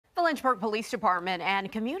The Lynchburg Police Department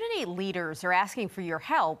and community leaders are asking for your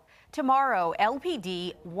help. Tomorrow,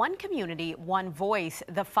 LPD, One Community, One Voice,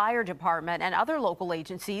 the fire department, and other local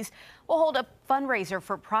agencies will hold a fundraiser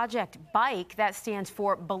for Project Bike that stands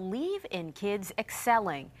for Believe in Kids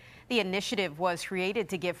Excelling. The initiative was created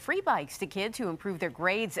to give free bikes to kids who improve their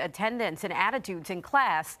grades, attendance, and attitudes in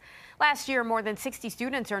class. Last year, more than 60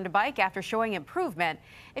 students earned a bike after showing improvement.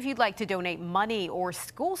 If you'd like to donate money or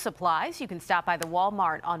school supplies, you can stop by the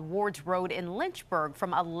Walmart on Wards Road in Lynchburg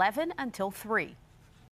from 11 until 3.